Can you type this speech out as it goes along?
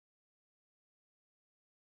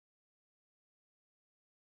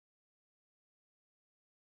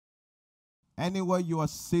Anywhere you are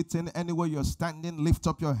sitting, anywhere you're standing, lift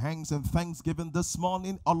up your hands in thanksgiving this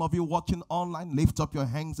morning. All of you watching online, lift up your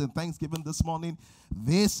hands in thanksgiving this morning.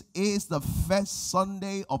 This is the first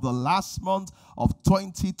Sunday of the last month of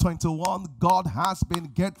 2021. God has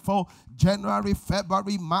been grateful. January,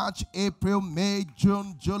 February, March, April, May,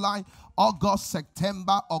 June, July, August,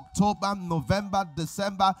 September, October, November,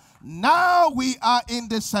 December. Now we are in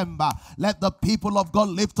December. Let the people of God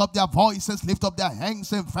lift up their voices, lift up their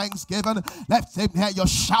hands in thanksgiving. Let him hear your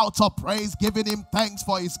shout of praise, giving him thanks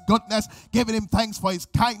for his goodness, giving him thanks for his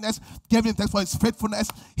kindness, giving him thanks for his faithfulness.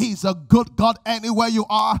 He's a good God anywhere you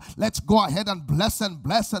are. Let's go ahead and bless and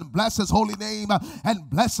bless and bless his holy name, and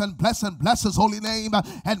bless and bless and bless his holy name,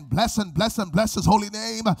 and bless and bless and bless his holy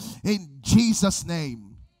name in Jesus' name.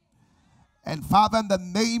 And Father, in the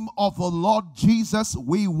name of the Lord Jesus,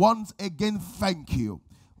 we once again thank you.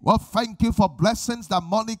 Well, thank you for blessings that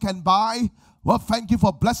money can buy. Well, thank you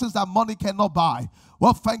for blessings that money cannot buy.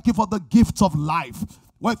 Well, thank you for the gift of life.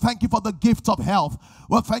 Well, thank you for the gift of health.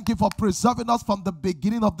 Well, thank you for preserving us from the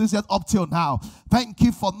beginning of this year up till now. Thank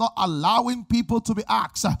you for not allowing people to be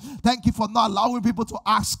asked. Thank you for not allowing people to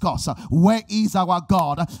ask us, where is our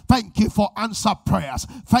God? Thank you for answered prayers.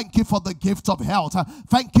 Thank you for the gift of health.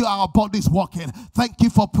 Thank you, our bodies working. Thank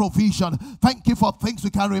you for provision. Thank you for things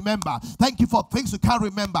we can remember. Thank you for things we can't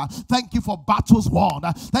remember. Thank you for battles won.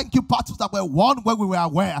 Thank you, battles that were won when we were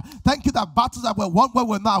aware. Thank you, that battles that were won when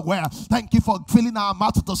we were not aware. Thank you for filling our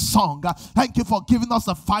mouth with the song. Thank you for giving us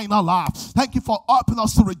the final laugh. Thank you for helping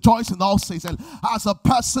us to rejoice in all seasons. As a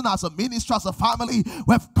person, as a ministry, as a family,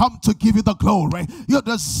 we've come to give you the glory. You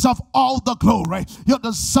deserve all the glory. You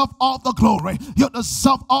deserve all the glory. You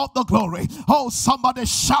deserve all the glory. Oh, somebody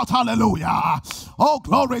shout hallelujah. Oh,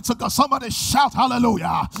 glory to God. Somebody shout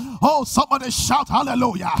hallelujah. Oh, somebody shout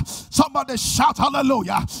hallelujah. Somebody shout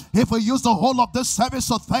hallelujah. If we use the whole of this service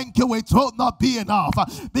to thank you, it will not be enough,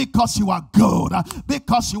 because you are good,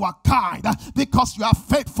 because you are kind, because you are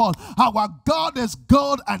faithful. Our God is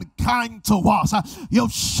good and kind to us.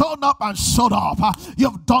 You've shown up and showed up.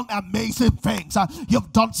 You've done amazing things.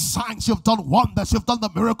 You've done signs. You've done wonders. You've done the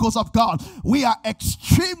miracles of God. We are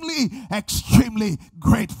extremely, extremely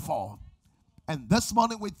grateful. And this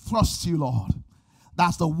morning we trust you, Lord.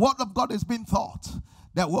 That's the word of God is being taught.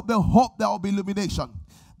 There will be hope. There will be illumination.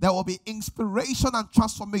 There will be inspiration and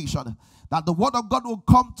transformation. That the word of God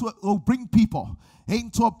will bring people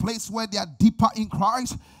into a place where they are deeper in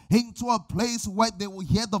Christ, into a place where they will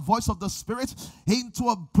hear the voice of the Spirit, into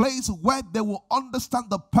a place where they will understand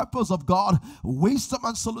the purpose of God. Wisdom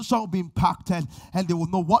and solution will be impacted, and they will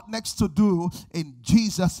know what next to do in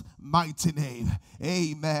Jesus' mighty name.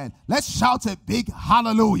 Amen. Let's shout a big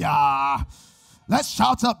hallelujah. Let's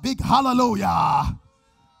shout a big hallelujah.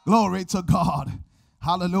 Glory to God.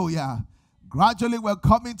 Hallelujah. Gradually, we're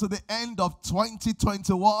coming to the end of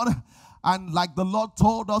 2021. And like the Lord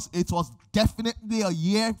told us, it was definitely a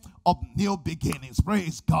year of new beginnings.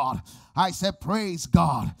 Praise God. I said, praise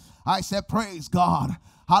God. I said, praise God.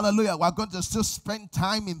 Hallelujah. We're going to still spend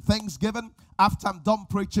time in Thanksgiving. After I'm done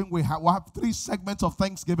preaching, we'll have 3 segments of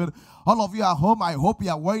Thanksgiving. All of you at home, I hope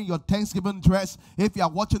you are wearing your Thanksgiving dress. If you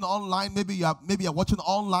are watching online, maybe you're watching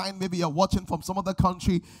online, maybe you're watching from some other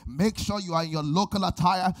country, make sure you are in your local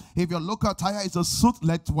attire. If your local attire is a suit,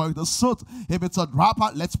 let's wear the suit. If it's a wrapper,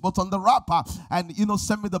 let's put on the wrapper. And,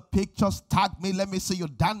 send me the pictures, tag me, let me see you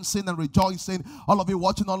dancing and rejoicing. All of you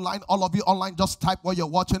watching online, all of you online, just type where you're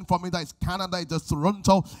watching from. Either it's Canada, either it's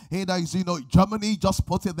Toronto, either it's, Germany, just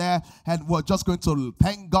put it there, and we're just going to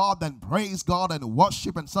thank God and praise God and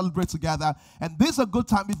worship and celebrate together. And this is a good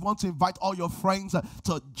time if you want to invite all your friends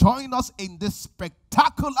to join us in this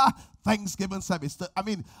spectacular Thanksgiving service.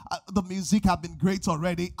 The music has been great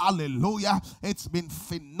already. Hallelujah. It's been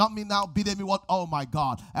phenomenal. Beating me what? Oh my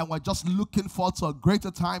God. And we're just looking forward to a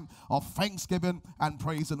greater time of Thanksgiving and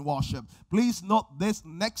praise and worship. Please note this: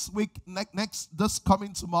 next week, this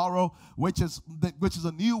coming tomorrow, which is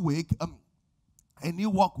a new week, a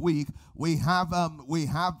new work week, we have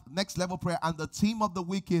next level prayer, and the theme of the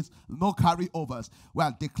week is no carryovers. We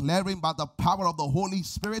are declaring by the power of the Holy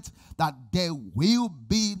Spirit that there will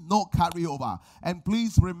be no carryover. And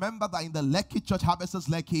please remember that in the Lekki Church, Harvesters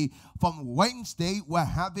Lekki, from Wednesday we're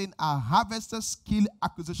having a Harvester Skill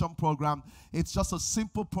Acquisition Program. It's just a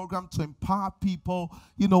simple program to empower people,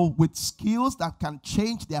 with skills that can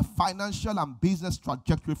change their financial and business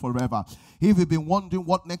trajectory forever. If you've been wondering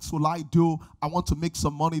what next will I do, I want to make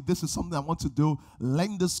some money, this is something I want to do.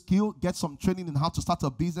 Learn the skill, get some training in how to start a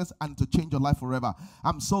business and to change your life forever.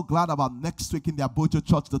 I'm so glad about next week in the Abuja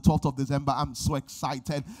Church, the 12th of December. I'm so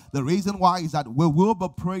excited. The reason why is that we will be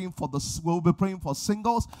praying for singles. We will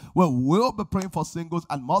be praying for singles,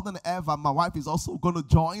 and more than ever, my wife is also going to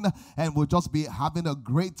join, and we'll just be having a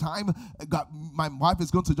great time. My wife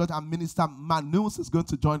is going to join, and Minister Manus is going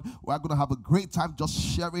to join. We're going to have a great time just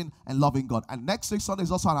sharing and loving God. And next week Sunday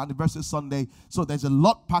is also an anniversary Sunday, so there's a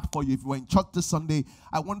lot packed for you. If you were in church this Sunday,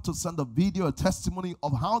 I want to send a video, a testimony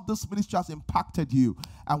of how this ministry has impacted you,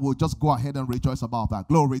 and we'll just go ahead and rejoice about that.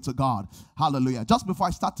 Glory to God. Hallelujah. Just before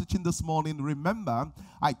I start teaching this morning, remember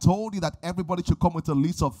I told you that everybody should come with a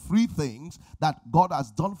list of 3 things that God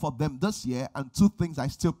has done for them this year, and 2 things are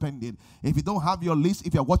still pending. If you don't have your list,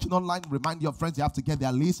 if you're watching online, remind your friends you have to get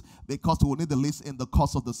their list, because we will need the list in the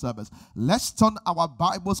course of the service. Let's turn our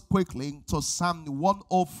Bibles quickly to Psalm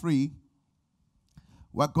 103.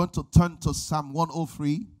 We're going to turn to Psalm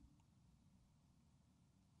 103.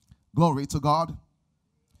 Glory to God.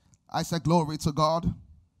 I said glory to God.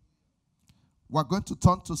 We're going to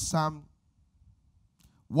turn to Psalm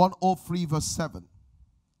 103 verse 7.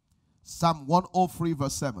 Psalm 103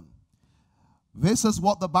 verse 7. This is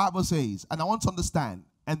what the Bible says, and I want to understand.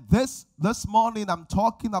 And this morning I'm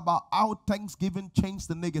talking about how Thanksgiving changed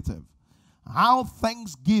the negative. How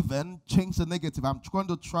Thanksgiving changed the negative. I'm going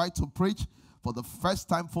to try to preach for the first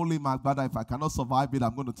time fully, my brother. If I cannot survive it,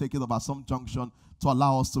 I'm going to take it about some junction to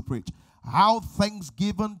allow us to preach. How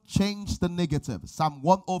Thanksgiving changed the negative. Psalm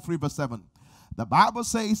 103 verse 7. The Bible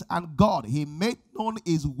says, and God, he made known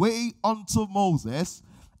his way unto Moses,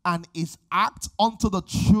 and his act unto the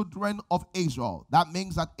children of Israel. That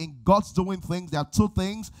means that in God's doing things, there are 2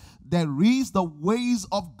 things. There is the ways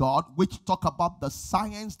of God, which talk about the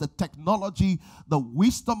science, the technology, the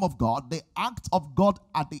wisdom of God, the act of God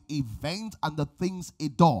at the event and the things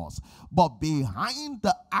it does. But behind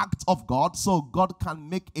the act of God, so God can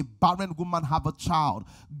make a barren woman have a child.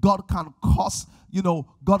 God can cause,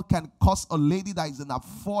 God can cause a lady that is in her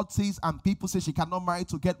 40s and people say she cannot marry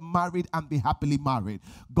to get married and be happily married.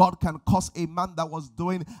 God can cause a man that was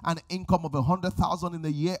doing an income of 100,000 in a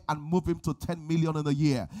year and move him to 10 million in a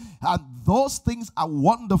year. And those things are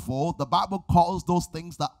wonderful. The Bible calls those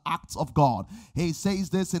things the acts of God. He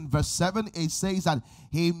says this in verse 7. He says that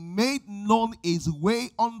he made known his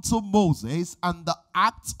way unto Moses, and the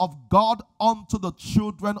acts of God unto the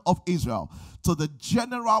children of Israel. To the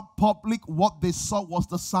general public, what they saw was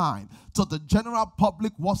the sign. To the general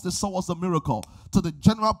public, what they saw was the miracle. To the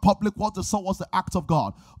general public, what they saw was the act of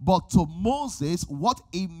God. But to Moses, what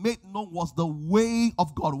he made known was the way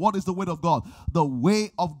of God. What is the way of God? The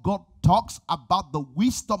way of God talks about the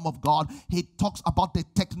wisdom of God. He talks about the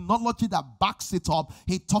technology that backs it up.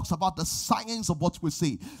 He talks about the science of what we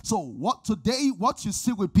see. So what you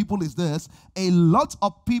see with people is this. A lot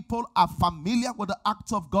of people are familiar with the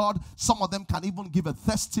act of God. Some of them can even give a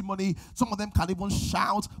testimony. Some of them can even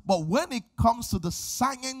shout. But when it comes to the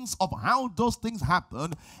science of how those things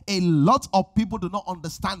happen, a lot of people do not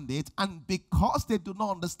understand it. And because they do not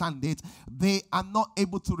understand it, they are not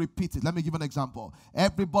able to repeat it. Let me give an example.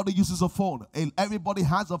 Everybody uses a phone. Everybody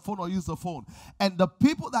has a phone or uses a phone. And the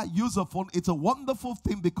people that use a phone, it's a wonderful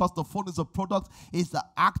thing because the phone is a product, it's the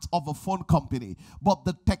act of a phone company. But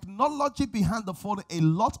the technology behind the phone, a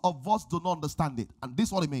lot of us do not understand it. And this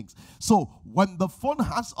is what it means. So when the phone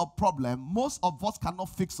has a problem, most of us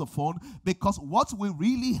cannot fix a phone because what we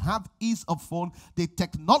really have is a phone. The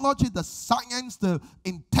technology, the science, the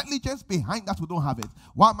intelligence behind that, we don't have it.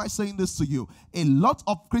 Why am I saying this to you? A lot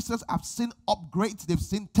of Christians have seen upgrades, they've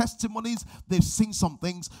seen testimonies, they've seen some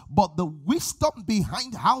things, but the wisdom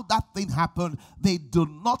behind how that thing happened, they do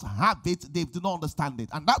not have it, they do not understand it.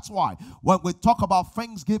 And that's why when we talk about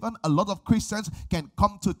Thanksgiving, a lot of Christians can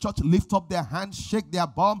come to church, lift up their hands, shake their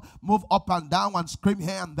bum, move up and down and scream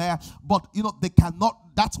here and there, but they cannot.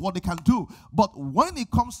 That's what they can do. But when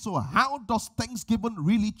it comes to how does Thanksgiving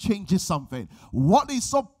really changes something? What is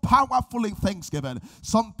so powerful in Thanksgiving?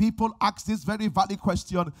 Some people ask this very valid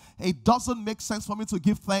question. It doesn't make sense for me to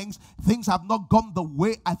give thanks. Things have not gone the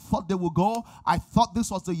way I thought they would go. I thought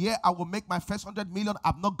this was the year I will make my first 100 million.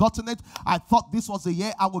 I've not gotten it. I thought this was the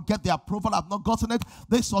year I will get the approval. I've not gotten it.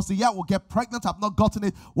 This was the year I will get pregnant. I've not gotten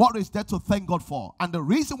it. What is there to thank God for? And the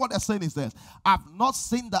reason what they're saying is this. I've not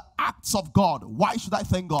seen the acts of God. Why should I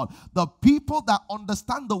thank God? The people that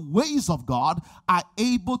understand the ways of God are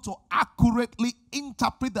able to accurately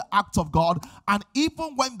interpret the act of God. And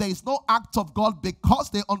even when there is no act of God, because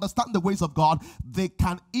they understand the ways of God, they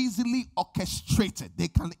can easily orchestrate it. They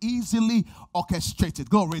can easily orchestrate it.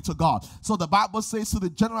 Glory to God. So the Bible says to the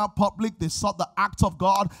general public, they saw the act of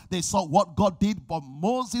God, they saw what God did, but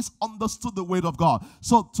Moses understood the word of God.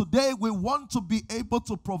 So today we want to be able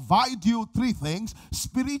to provide you three things: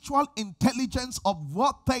 spiritual intelligence of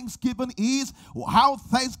what Thanksgiving is, how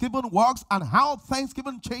Thanksgiving works, and how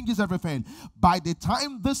Thanksgiving changes everything. By the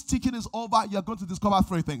time this teaching is over, you're going to discover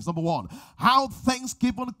three things. Number one, how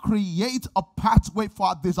Thanksgiving creates a pathway for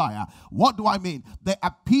our desire. What do I mean? There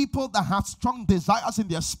are people that have strong desires in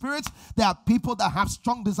their spirits. There are people that have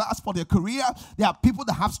strong desires for their career. There are people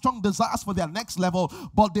that have strong desires for their next level,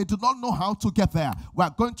 but they do not know how to get there. We're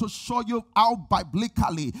going to show you how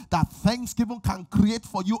biblically that Thanksgiving can create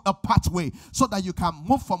for you a pathway so that you can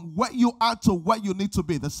move from where you are to where you need to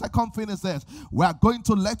be. The second thing is this: we're going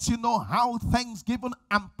to let you know how Thanksgiving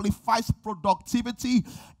amplifies productivity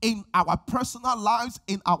in our personal lives,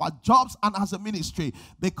 in our jobs, and as a ministry,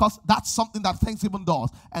 because that's something that Thanksgiving does.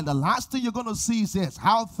 And the last thing you're going to see is this: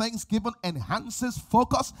 how Thanksgiving enhances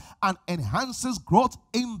focus and enhances growth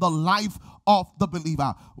in the life of the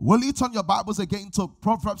believer. Will you turn your Bibles again to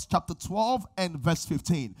Proverbs chapter 12 and verse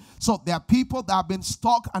 15? So there are people that have been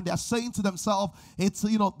stuck and they're saying to themselves, it's,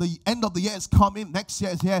 the end of the year is coming, next year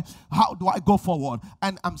is here, how do I go forward?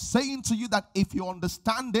 And I'm saying to you that if you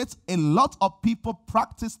understand it, a lot of people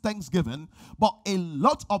practice Thanksgiving, but a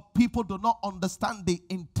lot of people do not understand the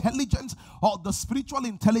intelligence or the spiritual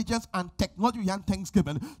intelligence and technology behind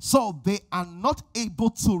Thanksgiving, so they are not able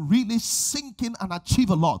to really sink in and achieve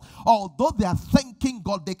a lot. Although they are thanking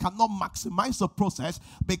God, they cannot maximize the process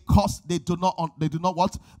because they do not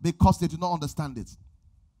understand it.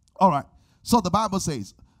 All right. So the Bible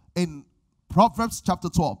says in Proverbs chapter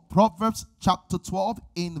 12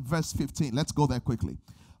 in verse 15. Let's go there quickly.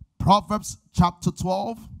 Proverbs chapter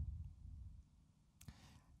 12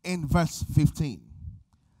 in verse 15.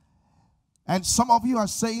 And some of you are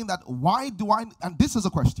saying that, why do I, and this is a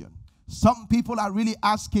question. Some people are really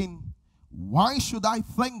asking, why should I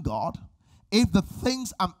thank God if the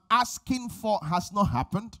things I'm asking for has not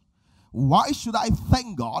happened? Why should I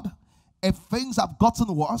thank God if things have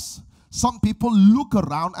gotten worse? Some people look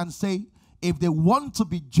around and say, if they want to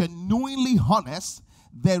be genuinely honest,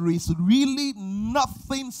 there is really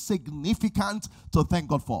nothing significant to thank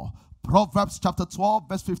God for. Proverbs chapter 12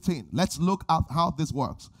 verse 15. Let's look at how this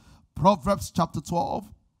works. Proverbs chapter 12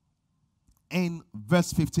 in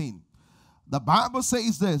verse 15. The Bible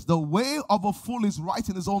says this: the way of a fool is right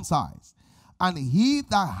in his own sight, and he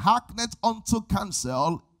that hearkeneth unto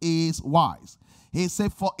counsel is wise. He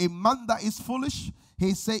said, for a man that is foolish,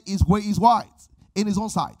 he said his way is wise in his own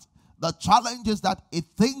sight. The challenge is that it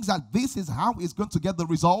thinks that this is how he's going to get the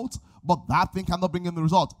result, but that thing cannot bring him the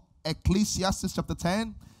result. Ecclesiastes chapter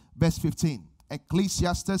 10 verse 15.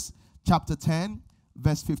 Ecclesiastes chapter 10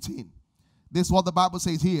 verse 15. This is what the Bible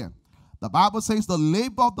says here. The Bible says, the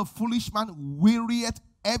labor of the foolish man wearieth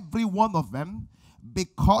every one of them,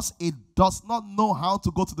 because it does not know how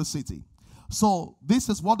to go to the city. So this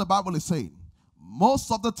is what the Bible is saying.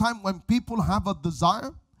 Most of the time when people have a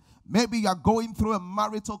desire, maybe you're going through a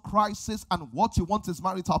marital crisis and what you want is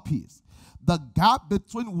marital peace. The gap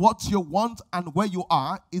between what you want and where you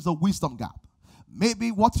are is a wisdom gap.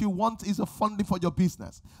 Maybe what you want is a funding for your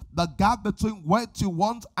business. The gap between what you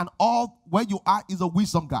want and all where you are is a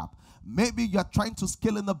wisdom gap. Maybe you're trying to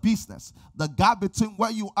scale in a business. The gap between where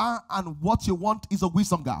you are and what you want is a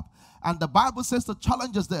wisdom gap. And the Bible says the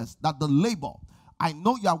challenge is this, that the labor, I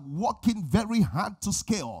know you're working very hard to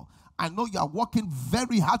scale. I know you're working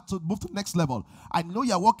very hard to move to the next level. I know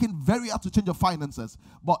you're working very hard to change your finances.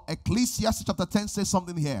 But Ecclesiastes chapter 10 says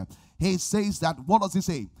something here. He says that, what does he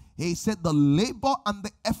say? He said the labor and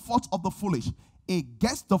the effort of the foolish, it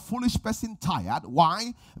gets the foolish person tired.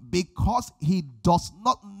 Why? Because he does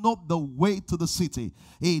not know the way to the city.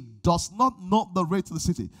 He does not know the way to the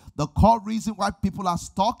city. The core reason why people are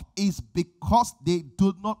stuck is because they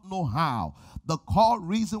do not know how. The core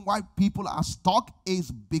reason why people are stuck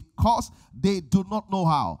is because they do not know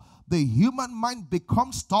how. The human mind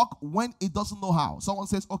becomes stuck when it doesn't know how. Someone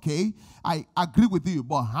says, okay, I agree with you,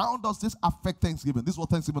 but how does this affect Thanksgiving? This is what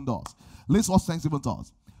Thanksgiving does. This is what Thanksgiving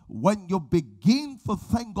does. When you begin to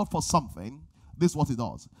thank God for something, this is what it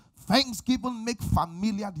does. Thanksgiving makes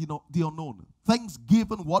familiar the unknown.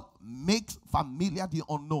 Thanksgiving what? Makes familiar the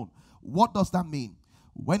unknown. What does that mean?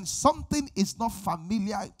 When something is not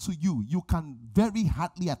familiar to you, you can very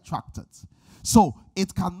hardly attract it. So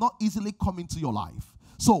it cannot easily come into your life.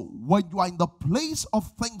 So when you are in the place of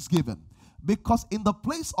thanksgiving, Because in the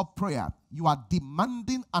place of prayer, you are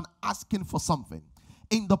demanding and asking for something.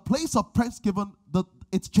 In the place of thanksgiving,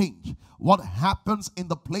 it's changed. What happens in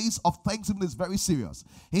the place of thanksgiving is very serious.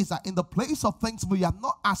 Is that in the place of thanksgiving, you are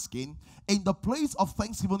not asking. In the place of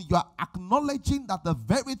thanksgiving, you are acknowledging that the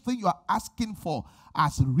very thing you are asking for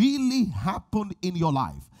has really happened in your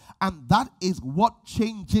life. And that is what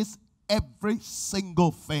changes every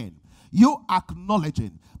single thing. You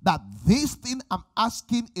acknowledging that this thing I'm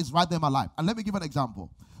asking is right there in my life. And let me give an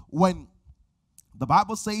example. When the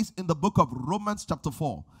Bible says in the book of Romans chapter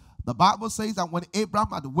 4, the Bible says that when Abraham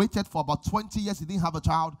had waited for about 20 years, he didn't have a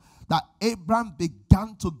child, that Abraham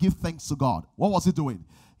began to give thanks to God. What was he doing?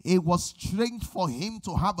 It was strange for him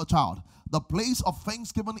to have a child. The place of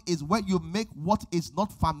thanksgiving is where you make what is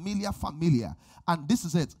not familiar, familiar. And this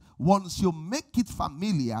is it. Once you make it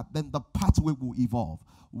familiar, then the pathway will evolve.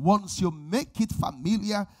 Once you make it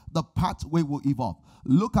familiar, the pathway will evolve.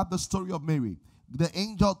 Look at the story of Mary. The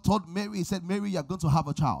angel told Mary, he said, Mary, you're going to have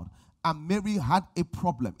a child. And Mary had a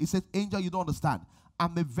problem. He said, angel, you don't understand.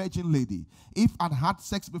 I'm a virgin lady. If I'd had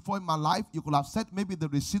sex before in my life, you could have said maybe the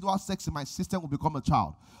residual sex in my system will become a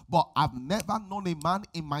child. But I've never known a man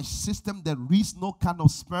in my system. There is no kind of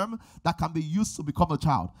sperm that can be used to become a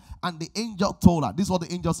child. And the angel told her, this is what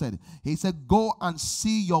the angel said. He said, go and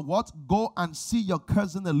see your what? Go and see your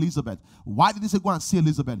cousin Elizabeth. Why did he say go and see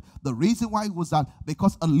Elizabeth? The reason why was that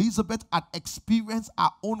because Elizabeth had experienced her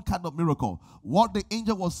own kind of miracle. What the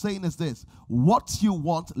angel was saying is this: what you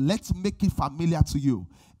want, let's make it familiar to you.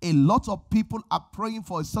 A lot of people are praying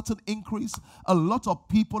for a certain increase. A lot of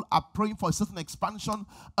people are praying for a certain expansion.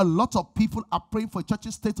 A lot of people are praying for a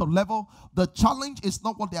church's state of level. The challenge is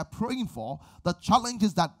not what they are praying for. The challenge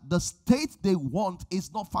is that the state they want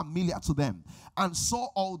is not familiar to them. And so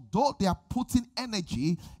although they are putting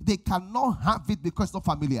energy, they cannot have it because it's not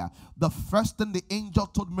familiar. The first thing the angel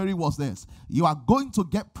told Mary was this: you are going to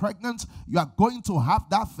get pregnant. You are going to have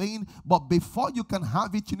that thing. But before you can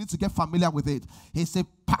have it, you need to get familiar with it. He said,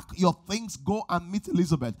 pack your things, go and meet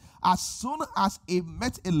Elizabeth. As soon as he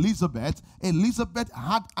met Elizabeth, Elizabeth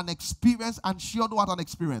had an experience, and she also had an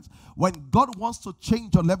experience. When God wants to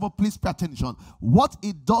change your level, please pay attention. What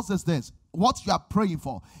he does is this: what you are praying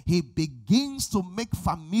for, he begins to make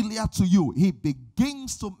familiar to you. He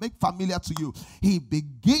begins to make familiar to you. He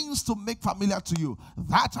begins to make familiar to you.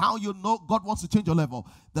 That's how you know God wants to change your level.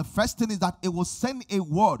 The first thing is that it will send a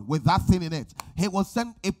word with that thing in it. He will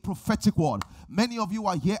send a prophetic word. Many of you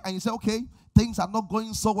are here and you say, okay, things are not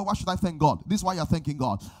going so well. Why should I thank God? This is why you're thanking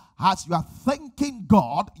God. As you are thanking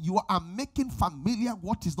God, you are making familiar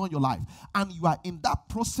what is not in your life. And you are in that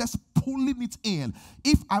process pulling it in.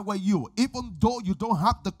 If I were you, even though you don't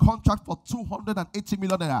have the contract for 280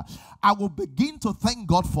 million naira, I will begin to thank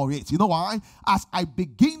God for it. You know why? As I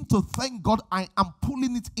begin to thank God, I am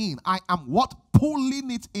pulling it in. I am what? Pulling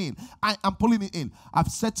it in. I am pulling it in. I've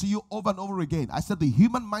said to you over and over again, I said the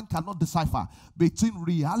human mind cannot decipher between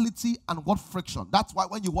reality and what friction. That's why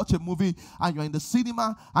when you watch a movie and you're in the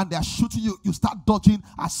cinema and they're shooting you, you start dodging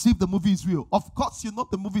as if the movie is real. Of course, you know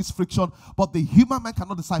the movie is friction, but the human mind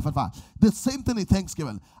cannot decipher that. The same thing in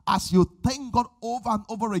Thanksgiving. As you thank God over and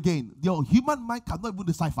over again, your human mind cannot even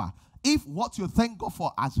decipher if what you thank God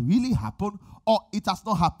for has really happened or it has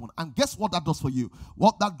not happened. And guess what that does for you?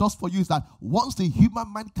 What that does for you is that once the human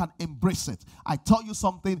mind can embrace it, I tell you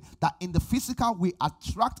something, that in the physical we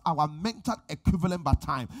attract our mental equivalent by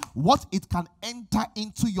time. What it can enter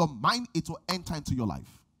into your mind, it will enter into your life.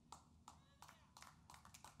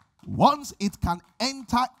 Once it can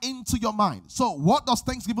enter into your mind. So what does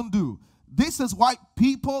Thanksgiving do? This is why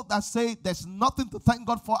people that say there's nothing to thank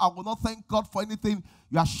God for, I will not thank God for anything,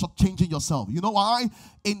 you are shortchanging yourself. You know why?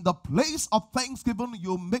 In the place of thanksgiving,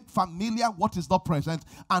 you make familiar what is not present.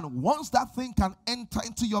 And once that thing can enter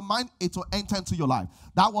into your mind, it will enter into your life.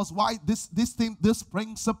 That was why this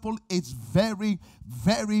principle is very,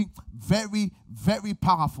 very, very, very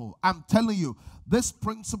powerful. I'm telling you, this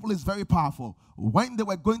principle is very powerful. When they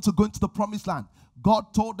were going to go into the promised land,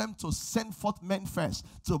 God told them to send forth men first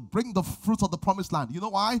to bring the fruit of the promised land. You know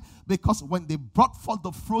why? Because when they brought forth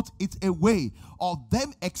the fruit, it's a way of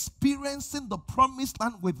them experiencing the promised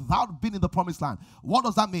land without being in the promised land. What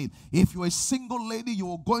does that mean? If you're a single lady, you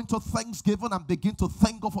will go into Thanksgiving and begin to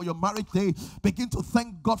thank God for your marriage day. Begin to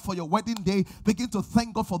thank God for your wedding day. Begin to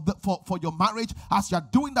thank God for your marriage. As you're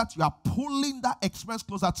doing that, you are pulling that experience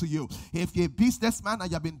closer to you. If you're a businessman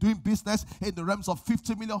and you've been doing business in the realms of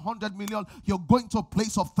 50 million, 100 million, you're going to a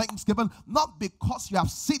place of thanksgiving, not because you have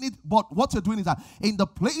seen it, but what you're doing is that in the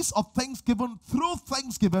place of thanksgiving, through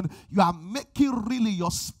thanksgiving, you are making really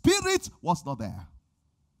your spirit was not there.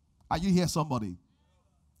 Are you here, somebody?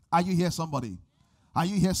 Are you here, somebody? Are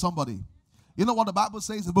you here, somebody? You know what the Bible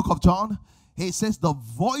says in the book of John? He says the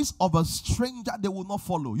voice of a stranger they will not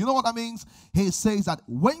follow. You know what that means? He says that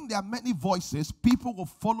when there are many voices, people will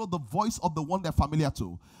follow the voice of the one they're familiar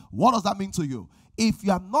to. What does that mean to you? If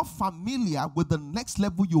you are not familiar with the next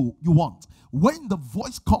level you want, when the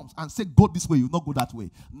voice comes and say go this way, you will not go that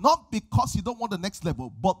way. Not because you don't want the next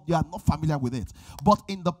level, but you are not familiar with it. But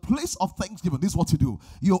in the place of thanksgiving, this is what you do.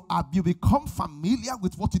 You become familiar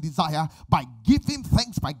with what you desire by giving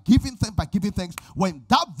thanks, by giving thanks, by giving thanks. When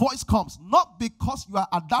that voice comes, not because you are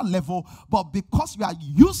at that level, but because you are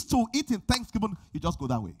used to it in thanksgiving, you just go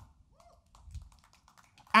that way.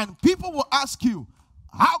 And people will ask you,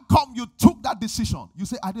 how come you took that decision? You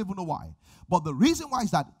say, I don't even know why. But the reason why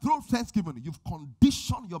is that through thanksgiving, you've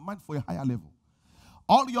conditioned your mind for a higher level.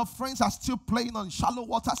 All your friends are still playing on shallow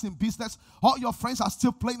waters in business. All your friends are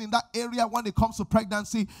still playing in that area when it comes to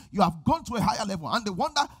pregnancy. You have gone to a higher level. And they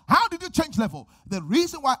wonder, how did you change level? The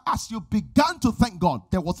reason why, as you began to thank God,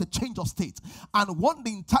 there was a change of state. And when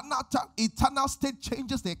the internal state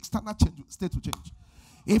changes, the external state will change.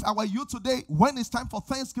 If I were you today, when it's time for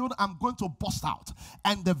Thanksgiving, I'm going to bust out.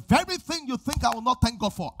 And the very thing you think I will not thank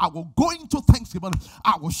God for, I will go into Thanksgiving.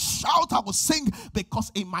 I will shout, I will sing,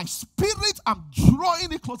 because in my spirit, I'm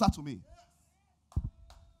drawing it closer to me.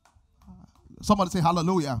 Somebody say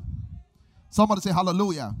hallelujah. Somebody say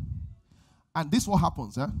hallelujah. And this is what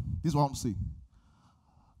happens. This is what I'm saying.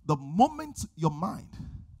 The moment your mind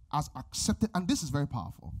has accepted, and this is very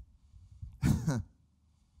powerful.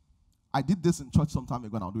 I did this in church some time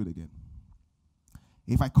ago, and I'll do it again.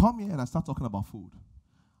 If I come here and I start talking about food,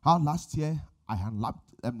 how last year I had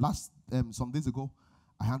some days ago,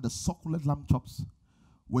 I had the succulent lamb chops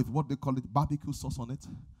with what they call it barbecue sauce on it.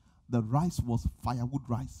 The rice was firewood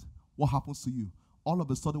rice. What happens to you? All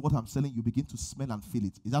of a sudden, what I'm selling, you begin to smell and feel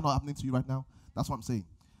it. Is that not happening to you right now? That's what I'm saying.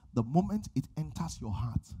 The moment it enters your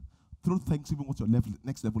heart, through thanksgiving, what your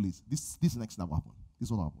next level is. This next thing will happen. This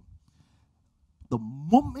is what will happen. The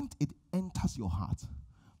moment it enters your heart,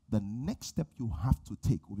 the next step you have to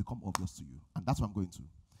take will become obvious to you. And that's what I'm going to.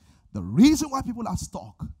 The reason why people are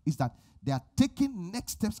stuck is that they are taking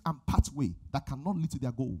next steps and pathways that cannot lead to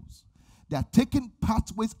their goals. They are taking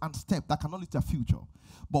pathways and steps that cannot lead to their future.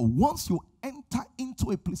 But once you enter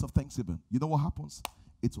into a place of thanksgiving, you know what happens?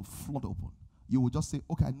 It will flood open. You will just say,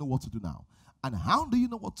 okay, I know what to do now. And how do you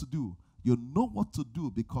know what to do? You know what to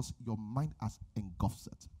do because your mind has engulfed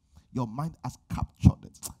it. Your mind has captured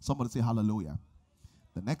it. Somebody say hallelujah.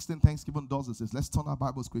 The next thing Thanksgiving does is let's turn our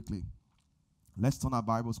Bibles quickly. Let's turn our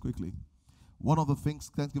Bibles quickly. One of the things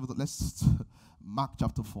Thanksgiving does, let's Mark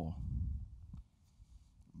chapter 4.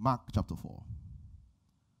 Mark chapter 4.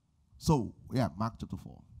 So, yeah, Mark chapter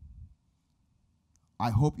 4. I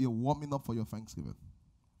hope you're warming up for your Thanksgiving.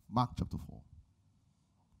 Mark chapter 4.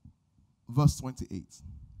 Verse 28.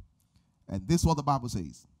 And this is what the Bible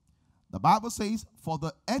says. The Bible says, for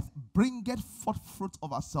the earth bringeth forth fruit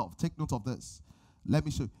of herself. Take note of this. Let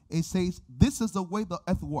me show you. It says, this is the way the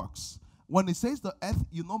earth works. When it says the earth,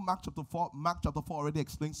 you know Mark chapter 4 already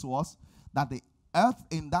explains to us that the earth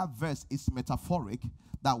in that verse is metaphoric,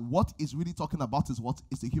 that what is really talking about is what?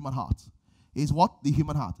 Is the human heart. Is what? The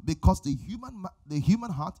human heart. Because the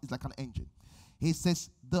human heart is like an engine. He says,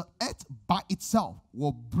 the earth by itself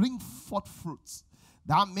will bring forth fruits.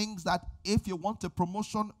 That means that if you want a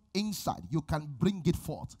promotion inside, you can bring it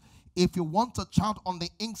forth. If you want a child on the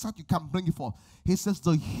inside, you can bring it forth. He says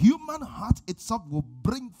the human heart itself will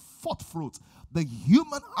bring forth fruit. The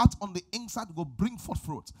human heart on the inside will bring forth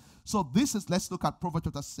fruit. So this is, let's look at Proverbs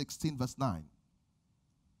chapter 16 verse 9.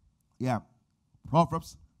 Yeah,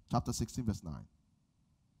 Proverbs chapter 16 verse 9.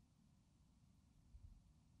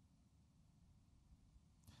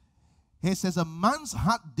 He says, a man's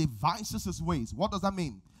heart devises his ways. What does that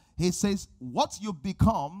mean? He says, what you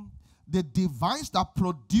become, the device that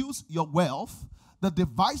produces your wealth, the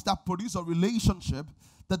device that produces a relationship,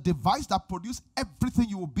 the device that produces everything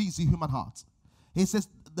you will be is the human heart. He says,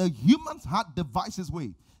 the human heart devises his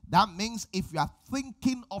way. That means if you are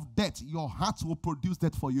thinking of debt, your heart will produce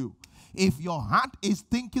that for you. If your heart is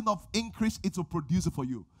thinking of increase, it will produce it for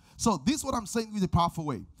you. So this is what I'm saying with a powerful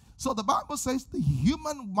way. So the Bible says the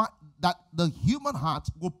human heart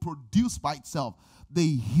will produce by itself.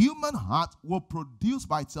 The human heart will produce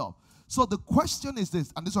by itself. So the question is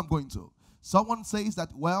this, and this is what I'm going to. Someone says that,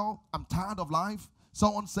 well, I'm tired of life.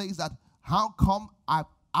 Someone says that, how come I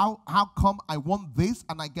want this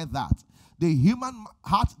and I get that? The human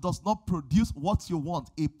heart does not produce what you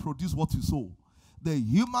want. It produces what you sow. The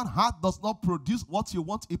human heart does not produce what you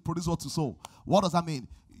want. It produces what you sow. What does that mean?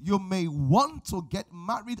 You may want to get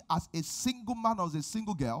married as a single man or as a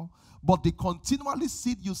single girl, but the continually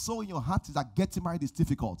seed you sow in your heart is that getting married is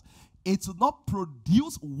difficult. it will not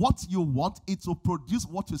produce what you want, it will produce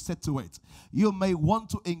what you set to it. You may want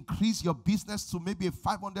to increase your business to maybe a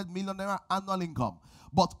 500 million naira annual income.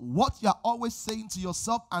 But what you're always saying to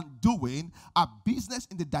yourself and doing, a business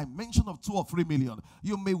in the dimension of 2 or 3 million.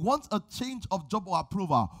 You may want a change of job or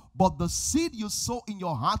approval, but the seed you sow in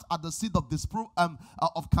your heart are the seed of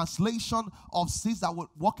of cancellation, of seeds that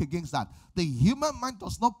will work against that. The human mind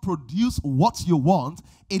does not produce what you want,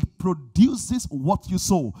 it produces what you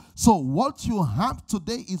sow. So what you have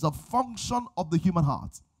today is a function of the human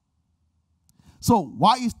heart. So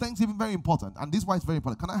why is Thanksgiving very important? And this is why it's very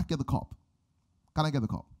important. Can I get the cup? Can I get the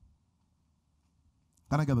cup?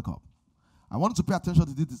 Can I get the cup? I want you to pay attention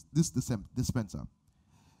to this dispenser.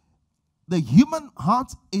 The human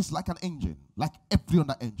heart is like an engine, like every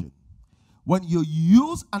other engine. When you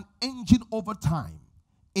use an engine over time,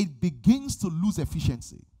 it begins to lose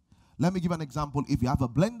efficiency. Let me give an example. If you have a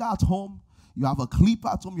blender at home, you have a clipper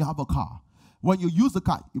at home, you have a car. When you use the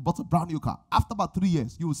car, you bought a brand new car. After about 3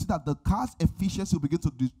 years, you will see that the car's efficiency will begin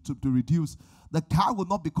to reduce. The car will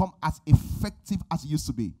not become as effective as it used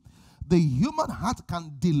to be. The human heart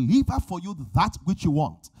can deliver for you that which you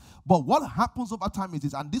want. But what happens over time is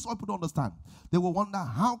this, and this is what people don't understand. They will wonder,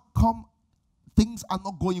 how come things are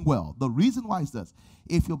not going well? The reason why is this.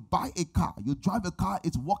 If you buy a car, you drive a car,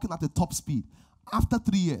 it's working at the top speed. After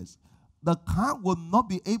 3 years, the car will not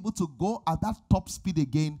be able to go at that top speed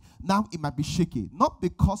again. Now it might be shaky. Not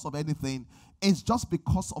because of anything. It's just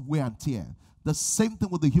because of wear and tear. The same thing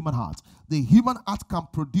with the human heart. The human heart can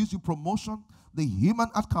produce you promotion. The human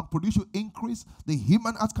heart can produce you increase. The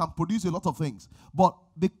human heart can produce you a lot of things. But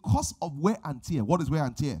because of wear and tear, what is wear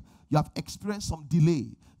and tear? You have experienced some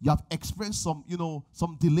delay. You have experienced some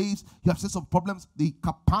delays. You have seen some problems. The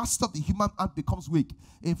capacity of the human heart becomes weak.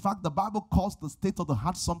 In fact, the Bible calls the state of the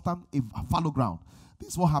heart sometimes a fallow ground.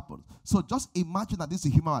 This is what happens. So just imagine that this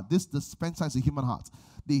is a human heart. This dispenser is a human heart.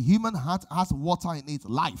 The human heart has water in it,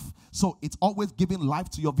 life. So it's always giving life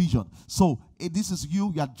to your vision. So if this is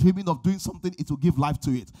you are dreaming of doing something, it will give life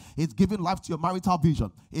to it. It's giving life to your marital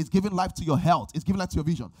vision. It's giving life to your health. It's giving life to your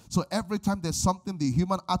vision. So every time there's something, the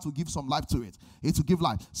human heart will give some life to it. It will give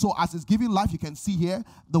life. So as it's giving life, you can see here,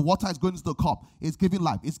 the water is going into the cup. It's giving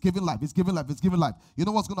life. It's giving life. It's giving life. It's giving life. You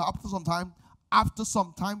know what's going to happen after some time? After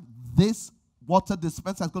some time, this water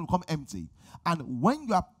dispenser is going to become empty. And when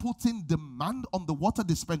you are putting demand on the water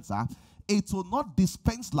dispenser, it will not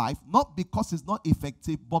dispense life, not because it's not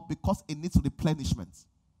effective, but because it needs replenishment.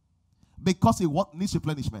 Because it needs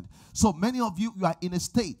replenishment. So many of you are in a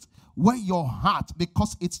state where your heart,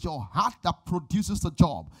 because it's your heart that produces the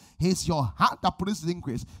job, it's your heart that produces the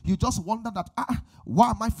increase. You just wonder that,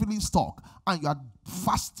 why am I feeling stuck? And you are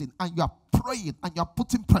fasting, and you are praying, and you are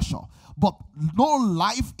putting pressure. But no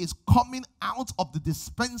life is coming out of the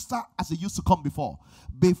dispenser as it used to come before.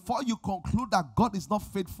 Before you conclude that God is not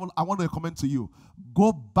faithful, I want to recommend to you,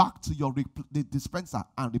 go back to your the dispenser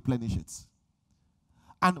and replenish it.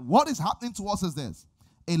 And what is happening to us is this.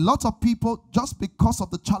 A lot of people, just because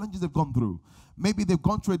of the challenges they've gone through, maybe they've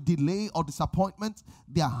gone through a delay or disappointment,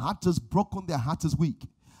 their heart is broken, their heart is weak.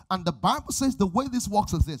 And the Bible says the way this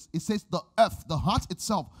works is this. It says the earth, the heart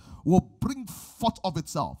itself, will bring forth of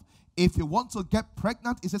itself. If you want to get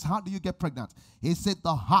pregnant, it says, how do you get pregnant? It said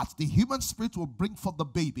the heart, the human spirit will bring forth the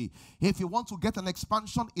baby. If you want to get an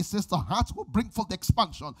expansion, it says the heart will bring forth the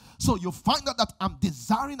expansion. So you find out that I'm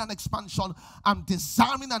desiring an expansion, I'm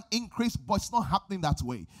desiring an increase, but it's not happening that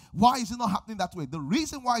way. Why is it not happening that way? The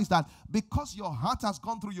reason why is that because your heart has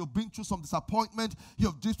gone through, you've been through some disappointment,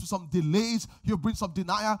 you've been through some delays, you've been some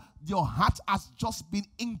denial, your heart has just been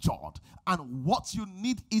injured. And what you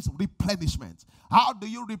need is replenishment. How do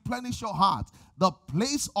you replenish your heart? The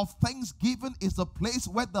place of thanksgiving is the place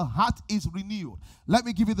where the heart is renewed. Let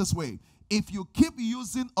me give you this way. If you keep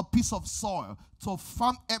using a piece of soil to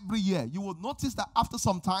farm every year, you will notice that after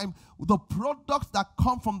some time, the products that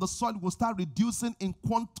come from the soil will start reducing in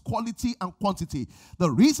quality and quantity. The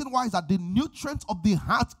reason why is that the nutrients of the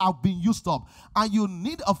heart have been used up, and you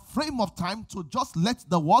need a frame of time to just let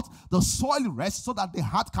the soil rest so that the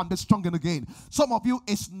heart can be strong again. Some of you,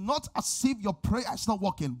 it's not as if your prayer is not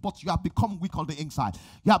working, but you have become weak on the inside.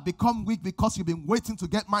 You have become weak because you've been waiting to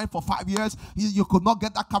get married for 5 years. You could not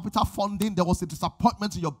get that capital funding. There was a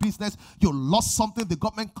disappointment in your business. You lost something. The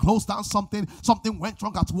government closed down something. Something went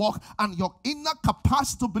wrong at work. And your inner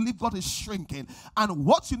capacity to believe God is shrinking. And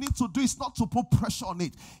what you need to do is not to put pressure on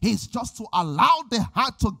it. It's just to allow the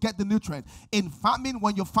heart to get the nutrient. In farming,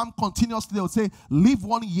 when you farm continuously, they will say, live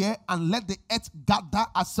 1 year and let the earth gather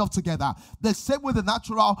itself together. The same with the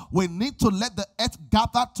natural, we need to let the earth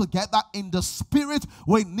gather together in the spirit.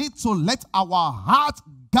 We need to let our heart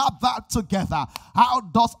gather together. How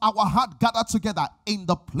does our heart gather together? In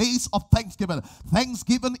the place of thanksgiving.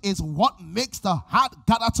 Thanksgiving is what makes the heart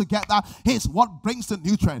gather together, is what brings the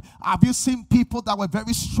nutrient. Have you seen people that were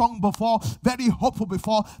very strong before, very hopeful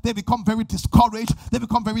before? They become very discouraged, they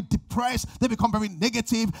become very depressed, they become very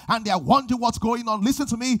negative, and they are wondering what's going on. Listen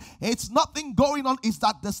to me, it's nothing going on, it's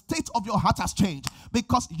that the state of your heart has changed.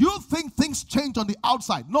 Because you think things change on the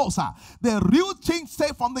outside. No, sir. The real change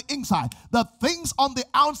stays from the inside. The things on the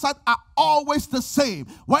outside are always the same.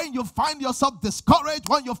 When you find yourself discouraged,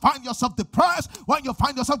 when you find yourself depressed, when you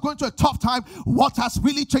find yourself going through a tough time, what has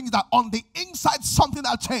really changed is that on the inside something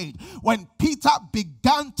that changed. When Peter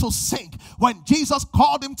began to sink, when Jesus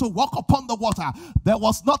called him to walk upon the water, there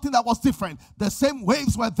was nothing that was different. The same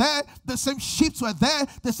waves were there, the same ships were there,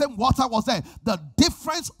 the same water was there. The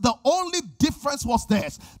difference, the only difference was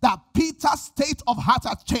this, that Peter's state of heart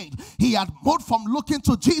had changed. He had moved from looking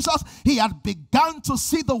to Jesus, he had begun to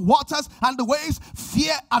see the waters and the waves.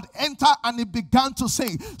 Fear had entered and he began to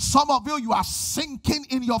sink. Some of you are sinking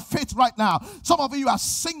in your faith right now. Some of you are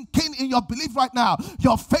sinking in your belief right now.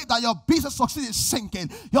 Your faith that your business succeeds is sinking.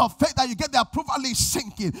 Your faith that you get the approval is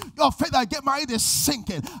sinking. Your faith that you get married is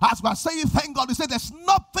sinking. As we are saying thank God, you say there's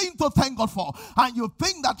nothing to thank God for. And you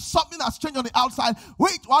think that something has changed on the outside,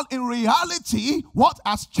 while in reality, what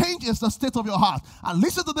has changed is the state of your heart. And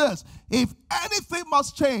listen to this. If anything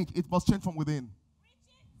must change, it must change from within.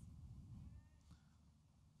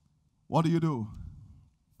 What do?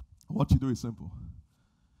 What you do is simple.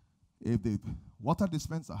 If the water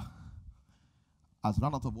dispenser has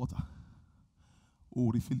run out of water,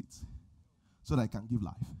 we'll refill it so that it can give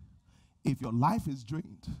life. If your life is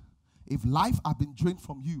drained, if life has been drained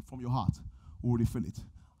from you, from your heart, we'll refill it.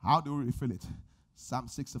 How do we refill it? Psalm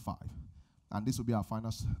 65. And this will be our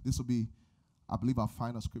final, I believe, our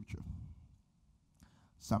final scripture.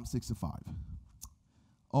 Psalm 65.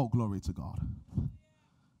 Oh, glory to God.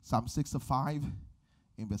 Psalm 65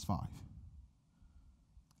 in verse 5.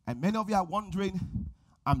 And many of you are wondering,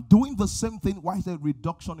 I'm doing the same thing. Why is there a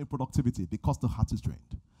reduction in productivity? Because the heart is drained.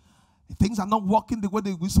 Things are not working the way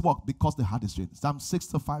they used to work because the heart is drained. Psalm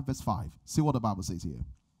 65 verse 5. See what the Bible says here.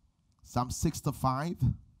 Psalm 65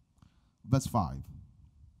 verse 5.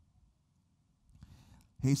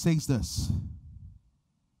 He says this.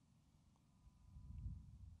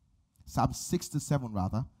 Psalm 67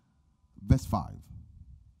 rather, verse 5.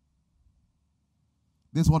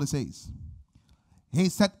 This is what it says. He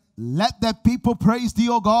said, let the people praise thee,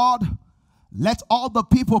 O God. Let all the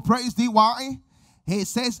people praise thee. Why? He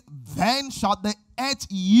says, then shall the earth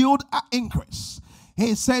yield an increase.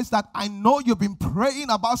 He says that I know you've been praying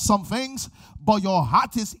about some things, but your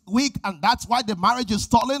heart is weak, and that's why the marriage is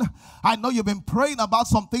stalling. I know you've been praying about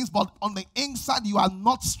some things, but on the inside you are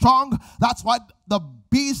not strong. That's why the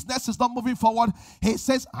business is not moving forward. He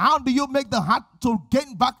says, how do you make the heart to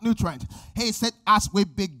gain back nutrient? He said, as we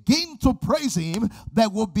begin to praise him, there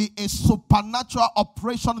will be a supernatural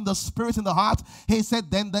operation in the spirit, in the heart. He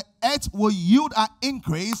said, then the earth will yield an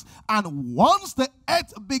increase, and once the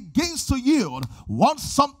earth begins to yield, once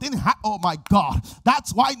something oh my God,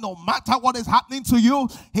 that's why no matter what is happening to you,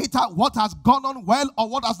 what has gone on well or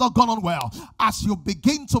what has not gone on well, as you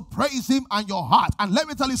begin to praise him and your heart. And let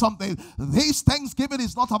me tell you something, this Thanksgiving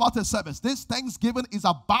is not about a service. This Thanksgiving is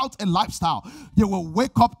about a lifestyle. You will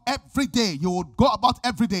wake up every day, you will go about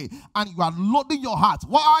every day, and you are loading your heart.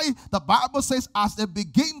 Why? The Bible says as they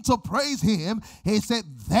begin to praise him, he said,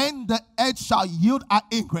 then the earth shall yield an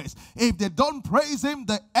increase. If they don't praise him,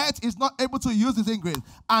 the earth is not able to use this increase.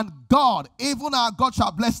 And God, even our God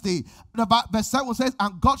shall bless thee. Verse 7 says,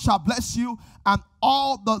 and God shall bless you, and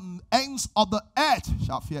all the ends of the earth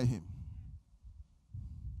shall fear him.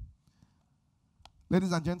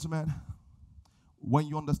 Ladies and gentlemen, when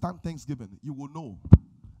you understand Thanksgiving, you will know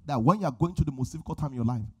that when you are going through the most difficult time in your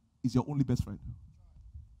life, is your only best friend.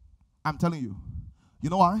 I'm telling you. You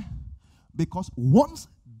know why? Because once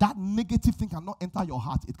that negative thing cannot enter your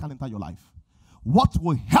heart, it can enter your life. What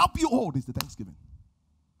will help you hold is the Thanksgiving.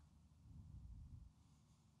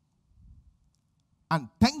 And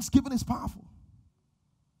Thanksgiving is powerful.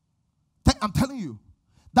 I'm telling you.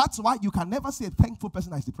 That's why you can never see a thankful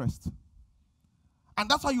person that is depressed. And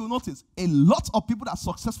that's why you notice a lot of people that are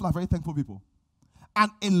successful are very thankful people. And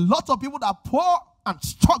a lot of people that are poor and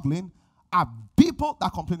struggling are people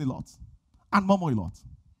that complain a lot and murmur a lot.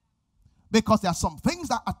 Because there are some things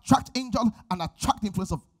that attract angels and attract the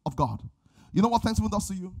influence of God. You know what Thanksgiving does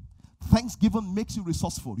to you? Thanksgiving makes you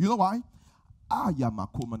resourceful. You know why?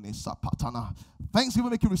 Thanksgiving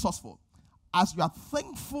makes you resourceful. As you are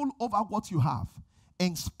thankful over what you have,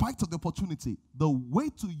 in spite of the opportunity, the way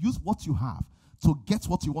to use what you have to get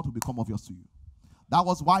what you want will become obvious to you. That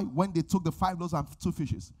was why when they took the 5 loaves and 2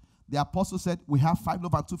 fishes, the apostle said, we have 5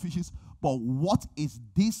 loaves and 2 fishes, but what is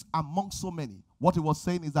this among so many? What he was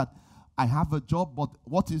saying is that I have a job, but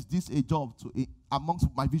what is this a job to amongst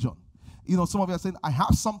my vision? You know, some of you are saying, I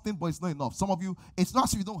have something, but it's not enough. Some of you, it's not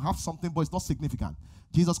as if you don't have something, but it's not significant.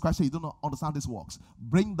 Jesus Christ said, you don't understand how this works.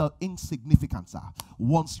 Bring the insignificance.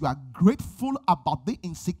 Once you are grateful about the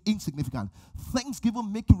insignificant,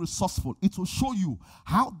 thanksgiving make you resourceful. It will show you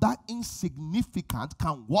how that insignificant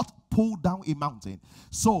can what pull down a mountain.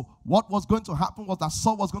 So what was going to happen was that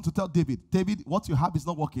Saul was going to tell David, what you have is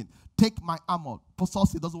not working. Take my armor. Saul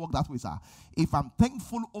said, it doesn't work that way, sir. If I'm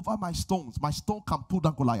thankful over my stone can pull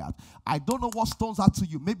down Goliath. I don't know what stones are to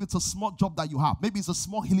you. Maybe it's a small job that you have. Maybe it's a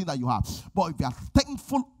small healing that you have. But if you are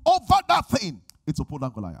thankful over that thing, it will pull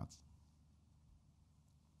down Goliath.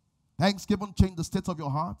 Thanksgiving change the state of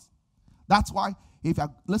your heart. That's why,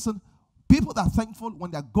 listen, people that are thankful,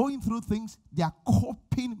 when they're going through things, their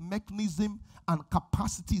coping mechanism and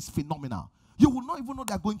capacity is phenomenal. You will not even know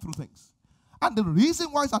they're going through things. And the reason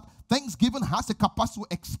why is that Thanksgiving has a capacity to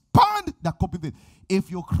expand their coping thing.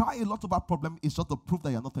 If you cry a lot about problem, it's just to prove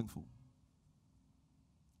that you're not thankful.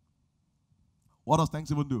 What does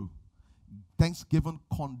Thanksgiving do? Thanksgiving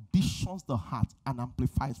conditions the heart and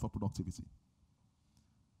amplifies for productivity.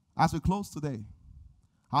 As we close today,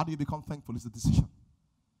 how do you become thankful? It's a decision.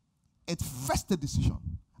 It's first a decision.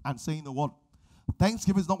 And saying, you know what?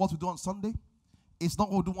 Thanksgiving is not what we do on Sunday. It's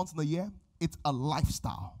not what we do once in a year. It's a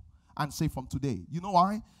lifestyle. And say from today. You know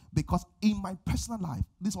why? Because in my personal life,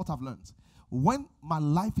 this is what I've learned. When my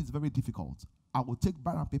life is very difficult, I will take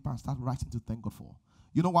pen and paper and start writing to thank God for.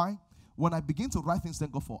 You know why? When I begin to write things to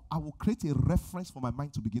thank God for, I will create a reference for my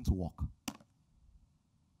mind to begin to work.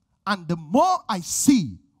 And the more I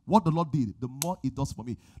see what the Lord did, the more it does for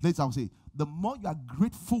me. Later I will say, the more you are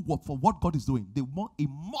grateful for what God is doing, the more it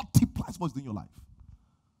multiplies what's doing in your life.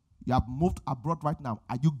 You have moved abroad right now.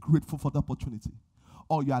 Are you grateful for the opportunity?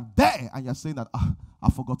 Or you are there and you're saying that,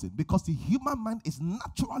 I've forgotten. Because the human mind is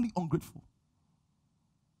naturally ungrateful.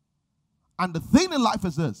 And the thing in life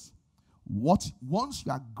is this. Once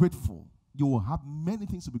you are grateful, you will have many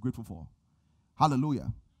things to be grateful for.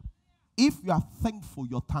 Hallelujah. If you are thankful,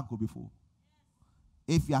 your tank will be full.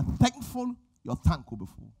 If you are thankful, your tank will be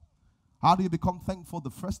full. How do you become thankful?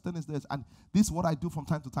 The first thing is this, and this is what I do from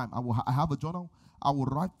time to time. I have a journal. I will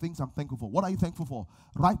write things I'm thankful for. What are you thankful for?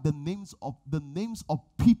 Write the names of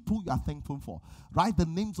people you are thankful for. Write the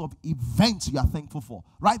names of events you are thankful for.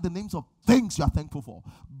 Write the names of things you are thankful for.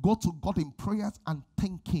 Go to God in prayers and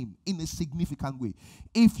thank Him in a significant way.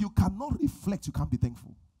 If you cannot reflect, you can't be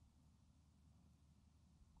thankful.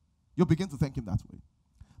 You begin to thank Him that way.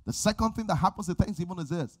 The second thing that happens at Thanksgiving is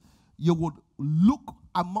this. You would look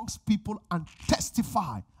amongst people and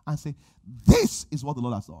testify and say, this is what the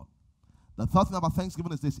Lord has done. The third thing about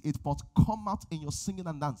Thanksgiving is this. It must come out in your singing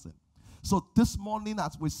and dancing. So this morning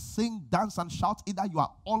as we sing, dance, and shout, either you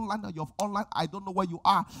are online or you're offline, I don't know where you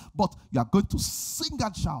are, but you are going to sing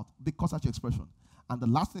and shout because that's your expression. And the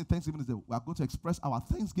last thing in Thanksgiving is that we are going to express our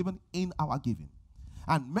thanksgiving in our giving.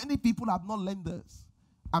 And many people have not learned this.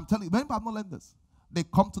 I'm telling you, many people have not learned this. They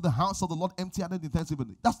come to the house of the Lord empty-handed in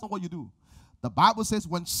thanksgiving. That's not what you do. The Bible says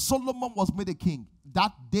when Solomon was made a king,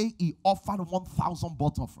 that day he offered 1,000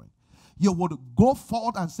 burnt offering. You would go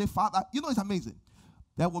forward and say, Father, you know it's amazing.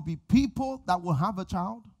 There will be people that will have a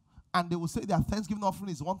child and they will say their Thanksgiving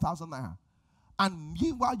offering is 1,000 naira. And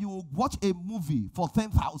meanwhile, you will watch a movie for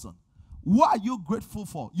 10,000. What are you grateful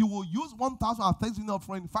for? You will use 1,000 as Thanksgiving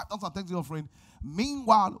offering, 5,000 as Thanksgiving offering.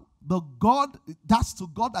 Meanwhile, that's to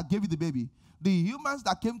God that gave you the baby. The humans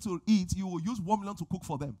that came to eat, you will use 1 million to cook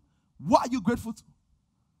for them. What are you grateful to?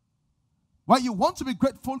 When you want to be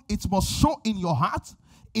grateful, it must show in your heart,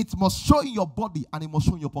 it must show in your body, and it must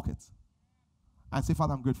show in your pocket. And say,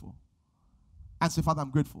 Father, I'm grateful. And say, Father,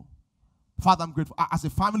 I'm grateful. Father, I'm grateful. As a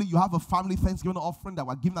family, you have a family Thanksgiving offering that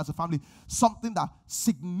we're giving as a family. Something that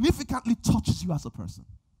significantly touches you as a person.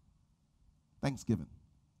 Thanksgiving.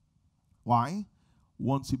 Why?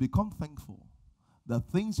 Once you become thankful, the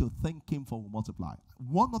things you thank Him for will multiply.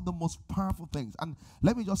 One of the most powerful things, and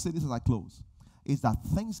let me just say this as I close, is that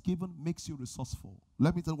Thanksgiving makes you resourceful.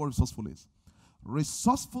 Let me tell you what resourceful is.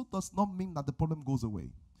 Resourceful does not mean that the problem goes away.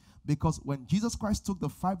 Because when Jesus Christ took the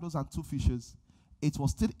 5 loaves and 2 fishes, it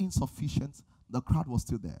was still insufficient. The crowd was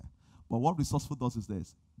still there. But what resourceful does is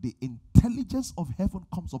this. The intelligence of heaven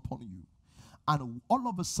comes upon you. And all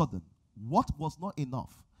of a sudden, what was not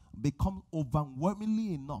enough becomes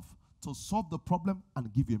overwhelmingly enough to solve the problem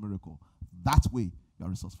and give you a miracle. That way, you are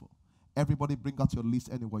resourceful. Everybody bring out your list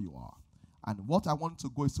anywhere you are. And what I want to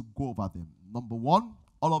go is to go over them. Number 1,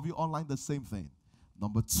 all of you online, the same thing.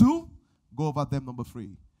 Number 2, Go over them, number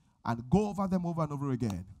 3. And go over them over and over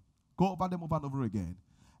again. Go over them over and over again.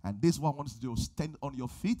 And this is what I want you to do. Stand on your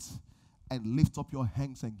feet and lift up your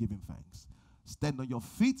hands and give him thanks. Stand on your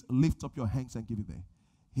feet, lift up your hands and give him thanks.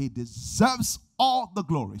 He deserves all the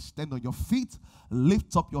glory. Stand on your feet,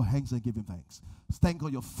 lift up your hands and give him thanks. Stand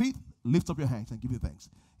on your feet, lift up your hands and give him thanks.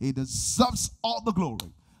 He deserves all the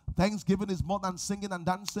glory. Thanksgiving is more than singing and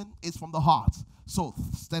dancing. It's from the heart. So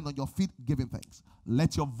stand on your feet, give him thanks.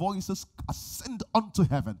 Let your voices ascend unto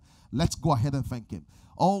heaven. Let's go ahead and thank him.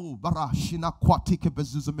 Oh, barashina kwatike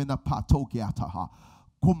bezuzumena patogiataha.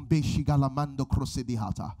 Kumbe shigalamando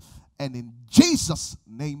krosidihata. And in Jesus'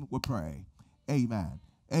 name we pray. Amen.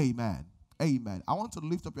 Amen. Amen. I want to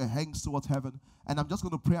lift up your hands towards heaven, and I'm just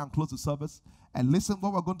going to pray and close the service. And listen,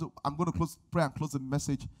 what I'm going to pray and close the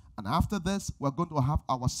message. And after this, we're going to have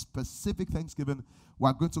our specific Thanksgiving.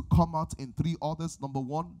 We're going to come out in 3 orders. Number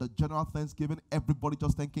 1, the general Thanksgiving, everybody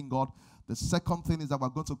just thanking God. The second thing is that we're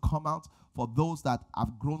going to come out for those that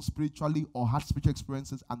have grown spiritually or had spiritual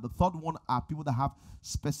experiences. And the third one are people that have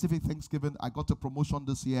specific Thanksgiving. I got a promotion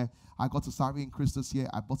this year. I got a salary increase this year.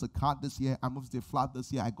 I bought a car this year. I moved to a flat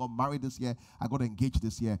this year. I got married this year. I got engaged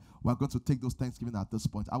this year. We're going to take those Thanksgiving at this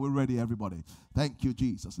point. Are we ready, everybody? Thank you,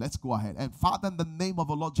 Jesus. Let's go ahead. And Father, in the name of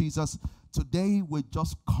the Lord Jesus, today we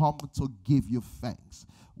just come to give you thanks.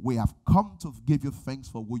 We have come to give you thanks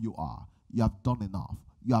for who you are. You have done enough.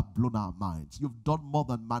 You have blown our minds. You've done more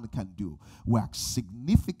than man can do. We are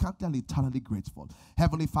significantly and eternally grateful.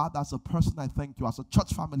 Heavenly Father, as a person, I thank you. As a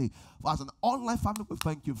church family, as an online family, we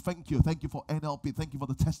thank you. Thank you. Thank you for NLP. Thank you for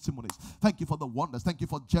the testimonies. Thank you for the wonders. Thank you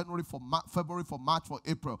for January, for February, for March, for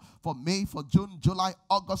April, for May, for June, July,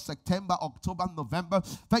 August, September, October, November.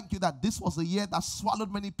 Thank you that this was a year that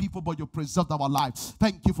swallowed many people, but you preserved our lives.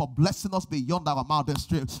 Thank you for blessing us beyond our mouth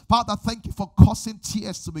stream. Father, thank you for causing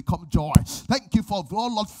tears to become joy. Thank you for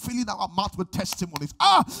all, Lord, filling our mouth with testimonies.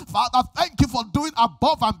 Father, thank you for doing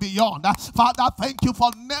above and beyond. Father, thank you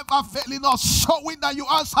for never failing us, showing that you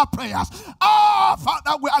answer prayers.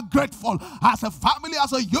 Father, we are grateful. As a family,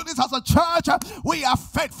 as a unit, as a church, we are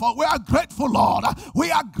faithful. We are grateful, Lord.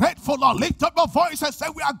 We are grateful, Lord. Lift up your voice and say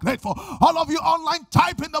we are grateful. All of you online,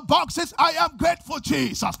 type in the boxes, I am grateful,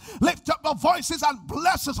 Jesus. Lift up your voices and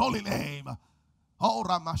bless his holy name. Oh,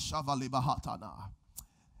 Ramashavali Bahatana.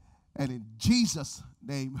 And in Jesus'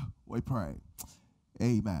 name we pray.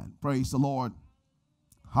 Amen. Praise the Lord.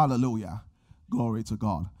 Hallelujah. Glory to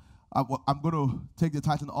God. I'm going to take the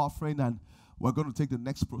tithe and offering, and we're going to take the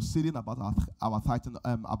next proceeding about our tithe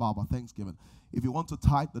and about our Thanksgiving. If you want to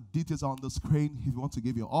tithe, the details are on the screen. If you want to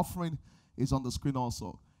give your offering, it's on the screen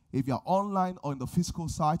also. If you're online or in the physical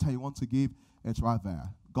site and you want to give, it's right there.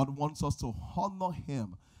 God wants us to honor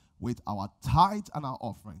him with our tithe and our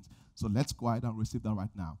offerings. So let's go ahead and receive that right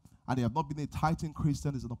now. And if you have not been a tithing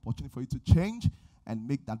Christian, it's an opportunity for you to change and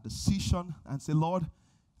make that decision and say, Lord,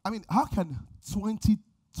 how can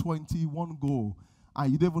 2021 go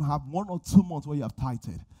and you don't even have 1 or 2 months where you have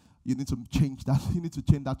tithed? You need to change that. You need to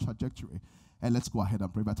change that trajectory. And let's go ahead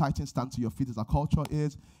and pray. By tithing, stand to your feet as our culture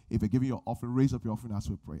is. If you're giving your offering, raise up your offering as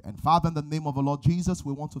we pray. And Father, in the name of the Lord Jesus,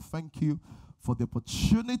 we want to thank you for the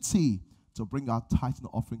opportunity to bring our tithes and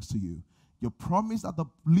offerings to you. You promise that the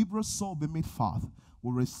liberal soul be made fat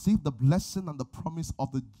will receive the blessing and the promise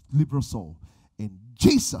of the liberal soul. In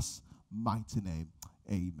Jesus' mighty name,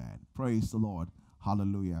 amen. Praise the Lord.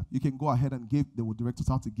 Hallelujah. You can go ahead and give. They will direct us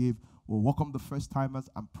how to give. We'll welcome the first timers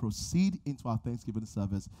and proceed into our Thanksgiving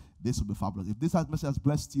service. This will be fabulous. If this message has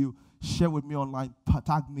blessed you, share with me online,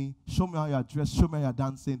 tag me, show me how you're dressed, show me how you're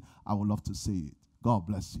dancing. I would love to see it. God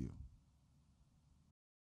bless you.